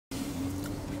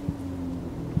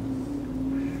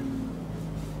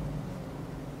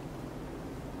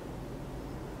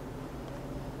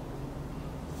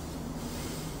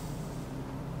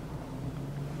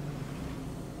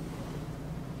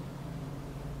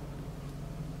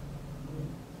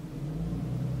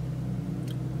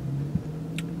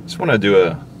Just want to do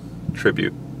a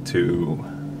tribute to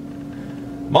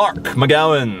Mark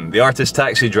McGowan, the artist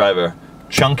taxi driver.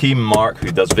 Chunky Mark,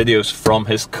 who does videos from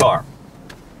his car.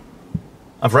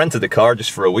 I've rented the car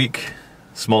just for a week,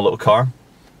 small little car.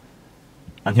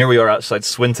 And here we are outside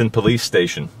Swinton Police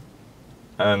Station.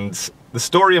 And the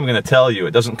story I'm going to tell you,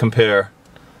 it doesn't compare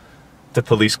to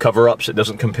police cover-ups, it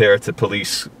doesn't compare to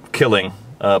police killing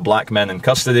black men in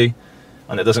custody,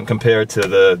 and it doesn't compare to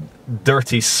the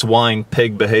dirty swine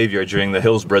pig behavior during the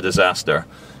Hillsborough disaster,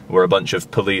 where a bunch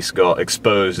of police got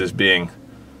exposed as being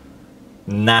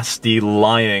nasty,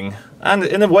 lying, and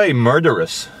in a way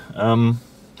murderous,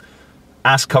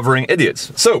 ass-covering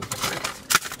idiots. So,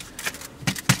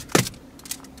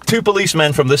 two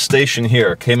policemen from this station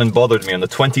here came and bothered me on the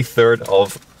 23rd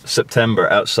of September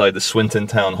outside the Swinton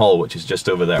Town Hall, which is just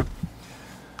over there.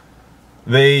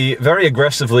 They very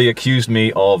aggressively accused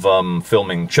me of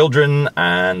filming children,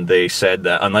 and they said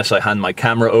that unless I hand my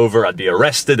camera over, I'd be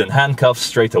arrested and handcuffed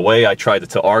straight away. I tried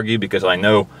to argue because I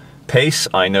know PACE,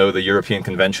 I know the European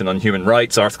Convention on Human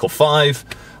Rights, Article 5,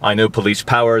 I know police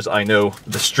powers, I know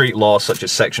the street law such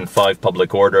as Section 5,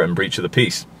 public order and breach of the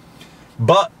peace.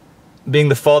 But, being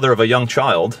the father of a young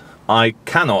child, I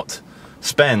cannot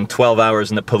spend 12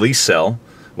 hours in a police cell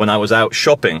when I was out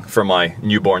shopping for my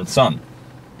newborn son.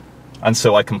 And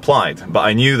so I complied, but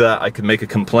I knew that I could make a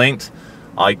complaint,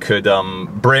 I could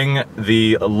bring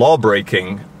the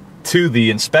law-breaking to the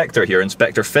inspector here,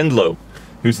 Inspector Findlow,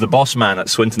 who's the boss man at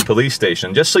Swinton Police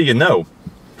Station. Just so you know,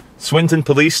 Swinton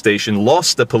Police Station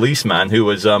lost a policeman who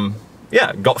was,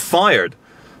 got fired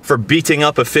for beating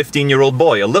up a 15-year-old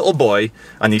boy, a little boy,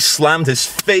 and he slammed his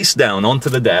face down onto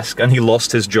the desk and he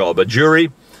lost his job. A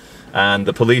jury and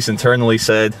the police internally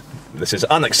said, this is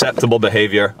unacceptable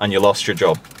behavior and you lost your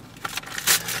job.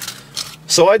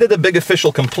 So I did a big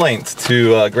official complaint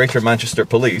to Greater Manchester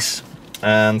Police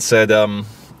and said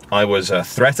I was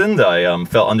threatened, I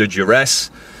felt under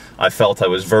duress, I felt I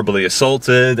was verbally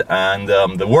assaulted, and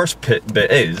the worst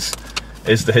bit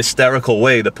is the hysterical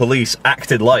way the police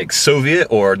acted like Soviet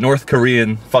or North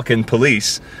Korean fucking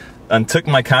police and took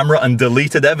my camera and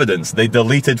deleted evidence. They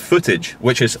deleted footage,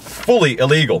 which is fully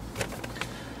illegal.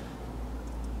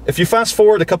 If you fast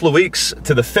forward a couple of weeks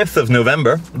to the 5th of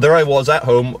November, there I was at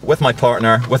home with my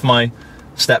partner, with my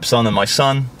stepson and my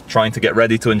son, trying to get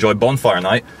ready to enjoy bonfire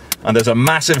night, and there's a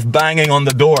massive banging on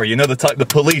the door, you know, the type the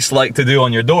police like to do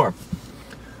on your door.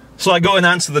 So I go and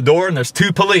answer the door and there's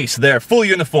two police there, full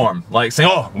uniform, like saying,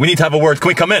 oh, we need to have a word, can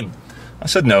we come in? I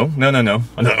said, no. And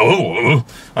they're, oh,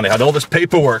 and they had all this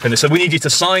paperwork and they said, we need you to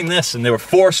sign this, and they were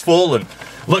forceful and,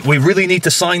 look, we really need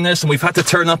to sign this and we've had to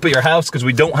turn up at your house because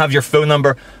we don't have your phone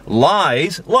number.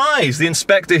 Lies, lies. The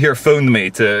inspector here phoned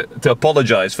me to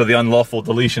apologize for the unlawful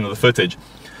deletion of the footage.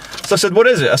 So I said, what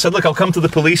is it? I said, look, I'll come to the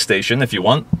police station if you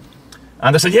want.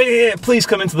 And they said, yeah, please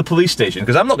come into the police station,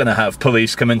 because I'm not going to have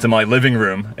police come into my living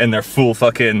room in their full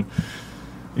fucking,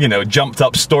 you know, jumped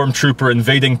up stormtrooper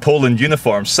invading Poland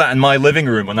uniform, sat in my living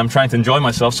room when I'm trying to enjoy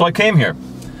myself. So I came here.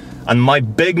 And my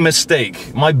big mistake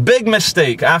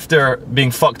after being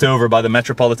fucked over by the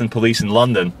Metropolitan Police in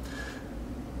London,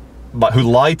 but who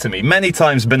lied to me, many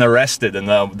times been arrested, and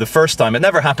the first time, it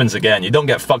never happens again. You don't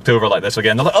get fucked over like this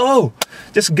again. They're like, oh,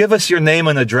 just give us your name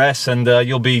and address and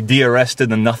you'll be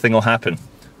de-arrested and nothing will happen.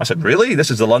 I said, really? This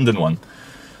is the London one.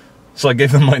 So I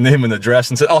gave them my name and address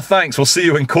and said, oh, thanks, we'll see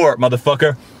you in court,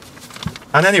 motherfucker.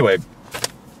 And anyway,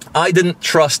 I didn't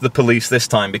trust the police this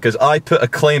time because I put a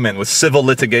claim in with civil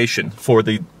litigation for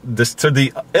the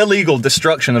illegal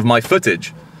destruction of my footage,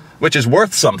 which is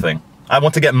worth something. I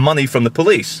want to get money from the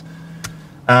police.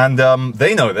 And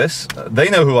they know this, they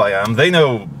know who I am, they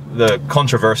know the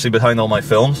controversy behind all my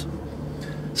films.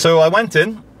 So I went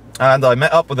in and I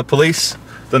met up with the police.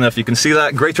 Don't know if you can see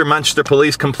that, Greater Manchester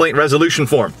Police complaint resolution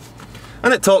form.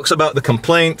 And it talks about the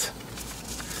complaint,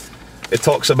 it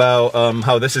talks about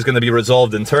how this is going to be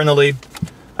resolved internally.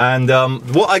 And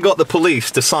what I got the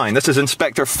police to sign, this is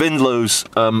Inspector Findlow's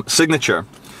signature,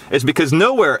 is because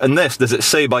nowhere in this does it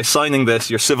say by signing this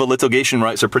your civil litigation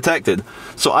rights are protected.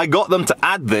 So I got them to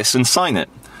add this and sign it.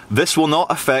 This will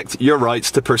not affect your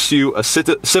rights to pursue a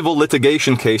civil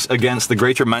litigation case against the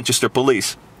Greater Manchester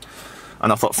Police.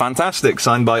 And I thought, fantastic,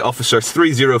 signed by Officer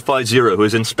 3050, who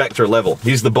is inspector level.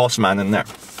 He's the boss man in there.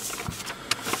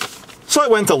 So I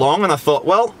went along and I thought,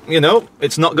 well, you know,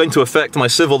 it's not going to affect my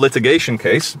civil litigation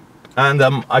case. And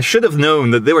I should have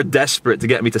known that they were desperate to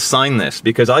get me to sign this,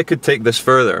 because I could take this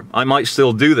further. I might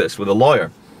still do this with a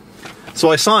lawyer. So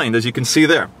I signed, as you can see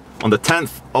there, on the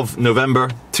 10th of November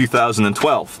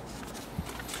 2012.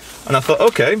 And I thought,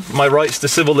 okay, my rights to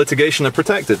civil litigation are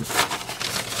protected.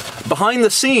 Behind the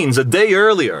scenes, a day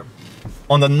earlier,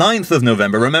 On the 9th of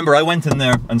November, remember I went in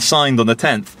there and signed on the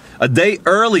 10th. A day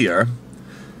earlier,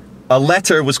 a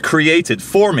letter was created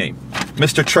for me.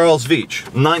 Mr. Charles Veach,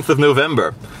 9th of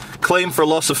November. Claim for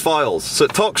loss of files. So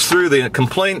it talks through the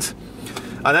complaint.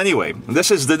 And anyway,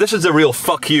 this is the real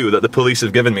fuck you that the police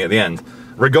have given me at the end.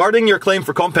 Regarding your claim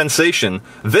for compensation,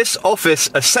 this office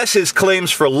assesses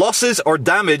claims for losses or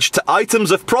damage to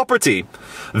items of property.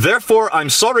 Therefore,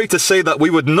 I'm sorry to say that we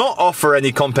would not offer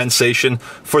any compensation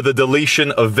for the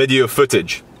deletion of video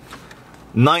footage.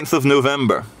 9th of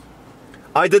November.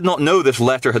 I did not know this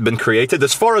letter had been created.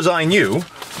 As far as I knew,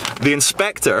 the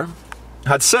inspector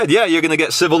had said, yeah, you're going to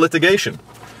get civil litigation.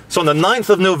 So on the 9th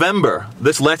of November,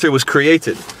 this letter was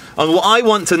created. And what I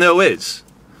want to know is,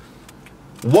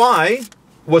 why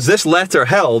was this letter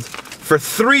held for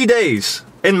 3 days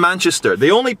in Manchester?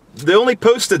 They only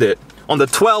posted it on the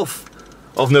 12th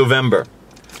of November,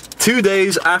 2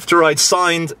 days after I'd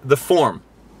signed the form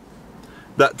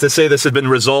that to say this had been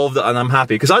resolved and I'm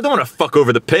happy. Because I don't want to fuck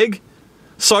over the pig.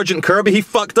 Sergeant Kirby, he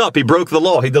fucked up. He broke the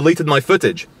law. He deleted my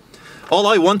footage. All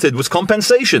I wanted was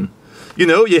compensation. You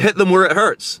know, you hit them where it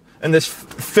hurts. In this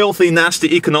filthy,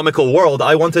 nasty, economical world,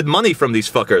 I wanted money from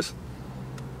these fuckers.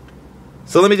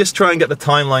 So let me just try and get the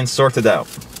timeline sorted out.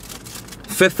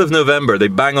 5th of November, they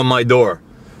bang on my door,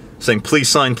 saying, please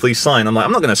sign, please sign. I'm like,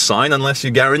 I'm not going to sign unless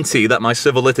you guarantee that my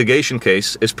civil litigation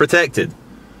case is protected.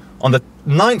 On the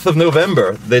 9th of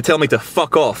November, they tell me to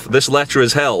fuck off. This letter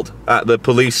is held at the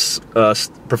police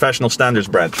professional standards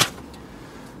branch.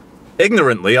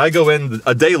 Ignorantly, I go in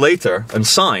a day later and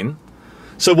sign.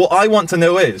 So what I want to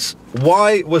know is,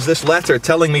 why was this letter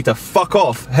telling me to fuck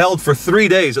off held for 3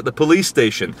 days at the police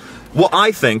station? What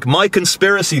I think, my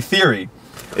conspiracy theory,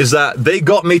 is that they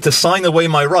got me to sign away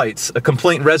my rights, a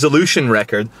complaint resolution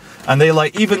record, and they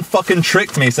like even fucking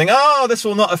tricked me saying, oh, this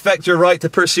will not affect your right to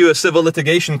pursue a civil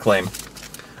litigation claim.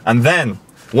 And then,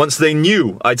 once they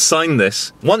knew I'd signed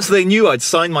this, once they knew I'd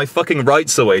signed my fucking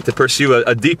rights away to pursue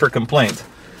a deeper complaint,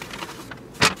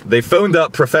 they phoned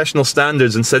up professional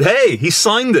standards and said, hey, he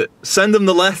signed it. Send him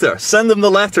the letter. Send him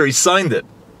the letter. He signed it.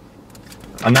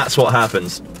 And that's what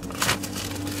happens.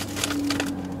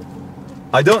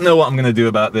 I don't know what I'm going to do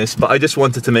about this, but I just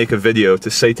wanted to make a video to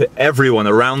say to everyone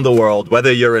around the world,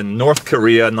 whether you're in North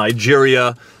Korea,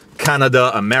 Nigeria,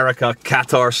 Canada, America,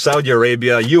 Qatar, Saudi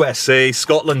Arabia, USA,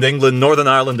 Scotland, England, Northern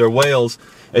Ireland, or Wales,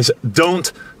 is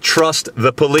don't trust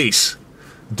the police.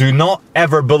 Do not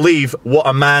ever believe what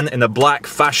a man in a black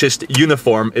fascist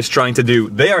uniform is trying to do.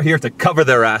 They are here to cover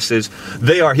their asses.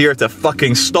 They are here to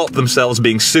fucking stop themselves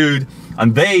being sued.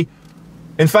 And they,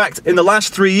 in fact, in the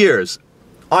last 3 years,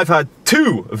 I've had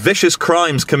 2 vicious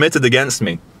crimes committed against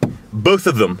me. Both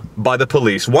of them by the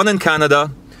police. One in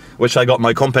Canada, which I got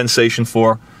my compensation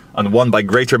for, and one by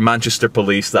Greater Manchester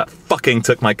Police that fucking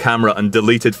took my camera and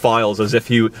deleted files as if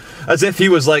he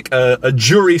was like a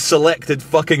jury-selected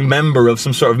fucking member of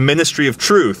some sort of Ministry of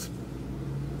Truth.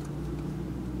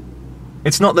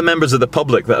 It's not the members of the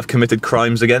public that have committed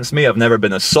crimes against me. I've never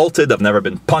been assaulted. I've never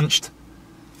been punched.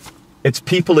 It's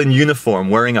people in uniform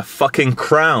wearing a fucking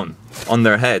crown on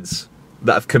their heads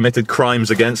that have committed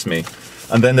crimes against me.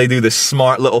 And then they do this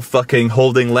smart little fucking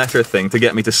holding letter thing to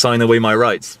get me to sign away my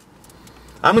rights.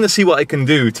 I'm going to see what I can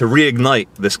do to reignite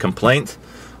this complaint.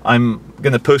 I'm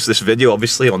going to post this video,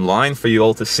 obviously, online for you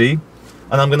all to see.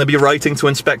 And I'm going to be writing to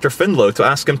Inspector Findlow to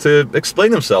ask him to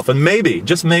explain himself. And maybe,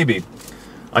 just maybe,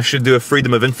 I should do a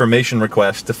Freedom of Information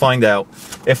request to find out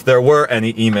if there were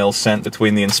any emails sent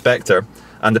between the inspector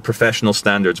and the Professional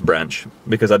Standards branch.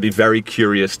 Because I'd be very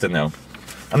curious to know.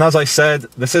 And as I said,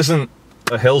 this isn't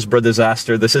a Hillsborough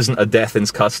disaster. This isn't a death in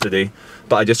custody.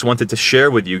 But I just wanted to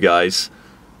share with you guys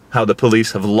how the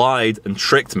police have lied and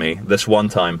tricked me this one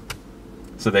time.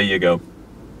 So there you go.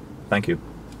 Thank you.